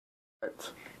Hey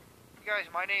guys,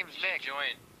 my name's Nick. Join.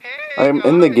 Hey I'm guys.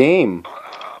 in the game.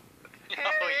 Hey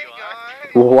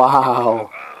guys. Wow.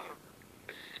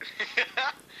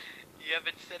 You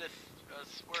haven't said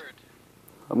a word.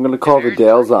 I'm gonna call the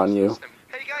Dales on you.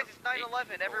 Hey guys, it's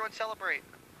 9/11. Everyone celebrate.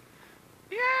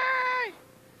 Yay!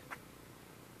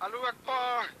 Allahu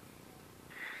Akbar!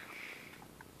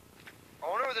 I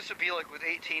wonder what this would be like with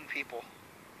 18 people.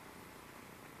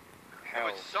 It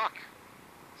would suck.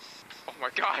 Oh my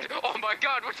god! Oh my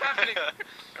god! What's happening?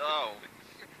 Oh.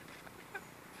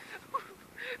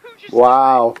 Who just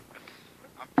Wow.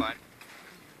 I'm fine.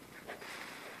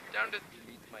 Down to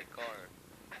my car.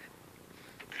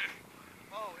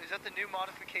 Oh, is that the new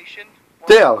modification?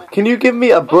 Dale, can you give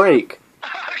me a break?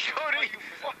 Cody, you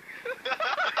fuck.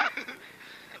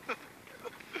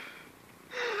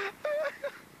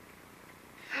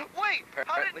 Wait,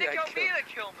 how did Nick Almeida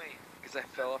kill me? Because I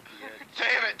fell off the edge.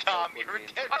 Damn it, Tom, you're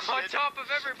dead. I'm on top of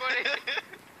everybody.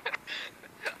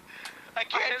 I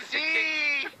can't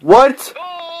see. What?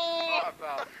 Oh!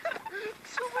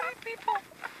 So many people.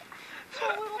 So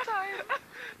little time.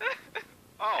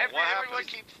 Oh, everyone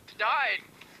keeps dying.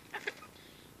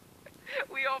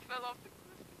 We all fell off the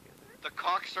cliff. The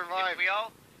cock survived.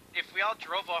 If we all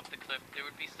drove off the cliff, there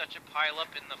would be such a pile up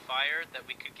in the fire that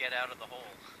we could get out of the hole.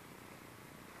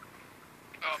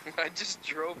 I just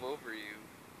drove over you.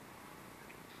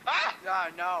 Ah!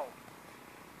 No.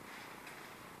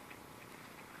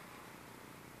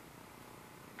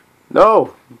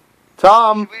 No.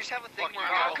 Tom. We just have a thing Fuck where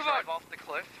you. we all Come drive on. off the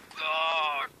cliff.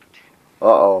 Oh,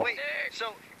 Uh-oh. Wait,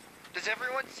 so does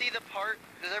everyone see the part?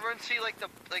 Does everyone see like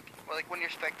like when you're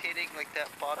spectating like that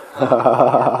bottom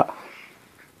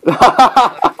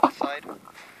left side?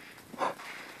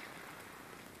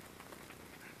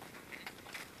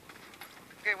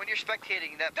 Okay, when you're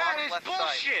spectating that bottom is left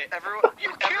bullshit. side, everyone You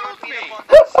everyone killed meet me. up on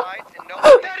that side, and no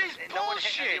one That is and no one hit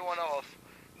bullshit. anyone off.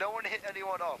 No one hit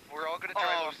anyone off. We're all gonna drive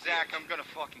oh, off. Zach, I'm gonna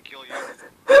fucking kill you.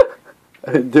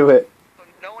 Do it.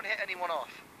 No one hit anyone off.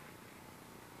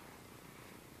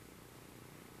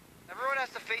 Everyone has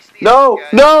to face the No. edge,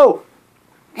 guys. No.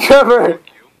 Trevor. Fuck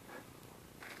you.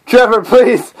 Trevor,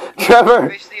 please. Trevor.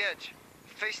 Face the edge.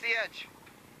 Face the edge.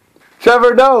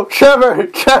 Trevor, no. Trevor.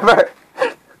 Trevor.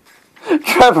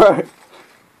 Trevor. Alright,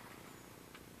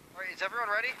 is everyone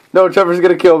ready? No, Trevor's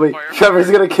gonna kill me. Fire, Trevor's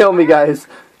fire. gonna kill me, guys.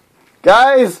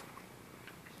 Guys.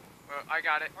 I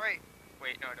got it. Alright,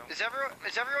 Wait, no, don't. is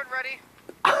everyone ready?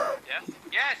 Yes?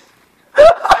 Yes!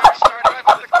 Start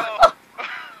with the call.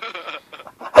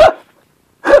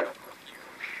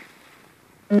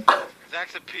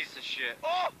 Zach's a piece of shit.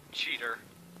 Oh! Cheater.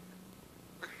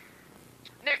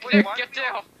 Nick, Wait, Nick, why get do we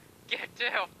down! Get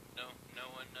down! No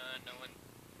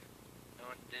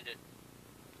one did it.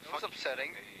 That was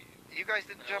upsetting. You guys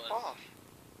didn't jump off.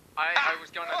 I was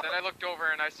gonna, then I looked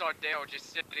over and I saw Dale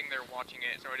just sitting there watching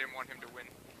it, so I didn't want him to win.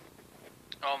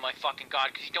 Oh my fucking god,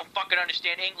 because you don't fucking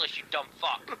understand English, you dumb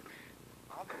fuck.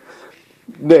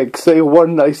 Nick, say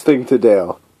one nice thing to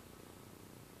Dale.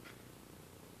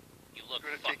 You look We're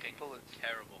gonna take fucking bullets.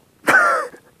 terrible.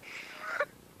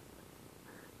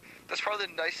 That's probably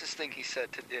the nicest thing he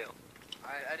said to Dale.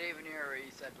 I didn't even hear what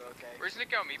he said, but okay. Where's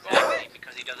Nick out, meatball? Exactly,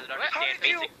 Because he doesn't How understand did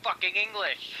you- basic fucking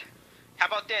English. How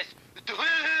about this? Do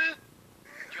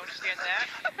you understand that?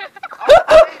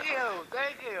 Oh,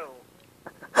 thank you.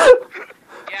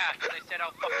 Yeah, because I said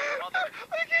I'll fuck your mother.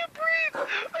 I can't breathe!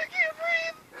 I can't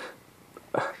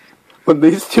breathe! When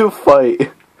these two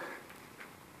fight.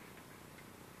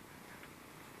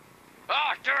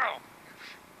 Ah, girl!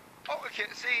 Oh, I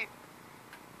can't see.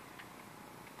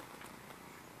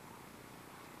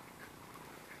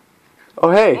 Oh,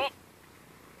 hey. Oh.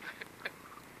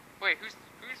 Wait, whose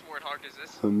warthog is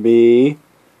this? Me.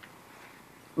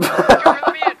 Trevor,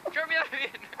 let me in! Trevor, let me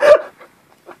in!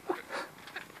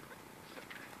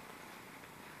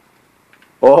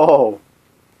 Oh.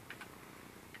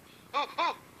 Oh,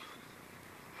 oh!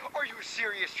 Are you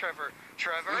serious, Trevor?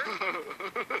 Trevor?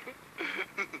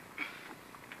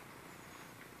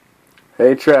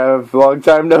 Hey, Trev. Long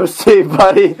time no see,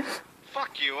 buddy.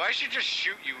 Fuck you, I should just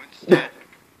shoot you instead.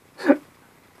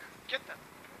 Get the...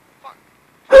 Fuck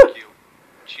you,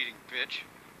 cheating bitch.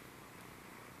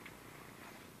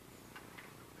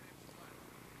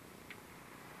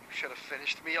 You should have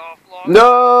finished me off long.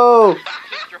 No.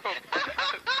 Just drove.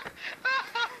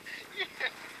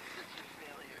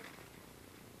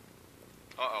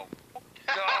 Uh-oh.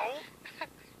 No!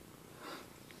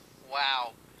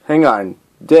 Wow. Hang on.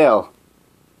 Dale,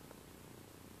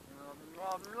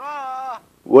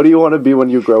 what do you want to be when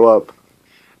you grow up?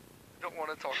 Don't want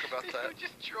to talk about that. You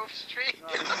just drove straight.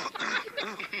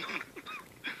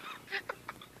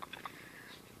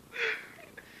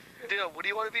 Leo, what do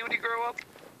you want to be when you grow up?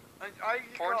 I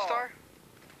Porn star?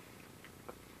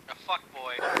 A fuck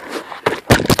boy.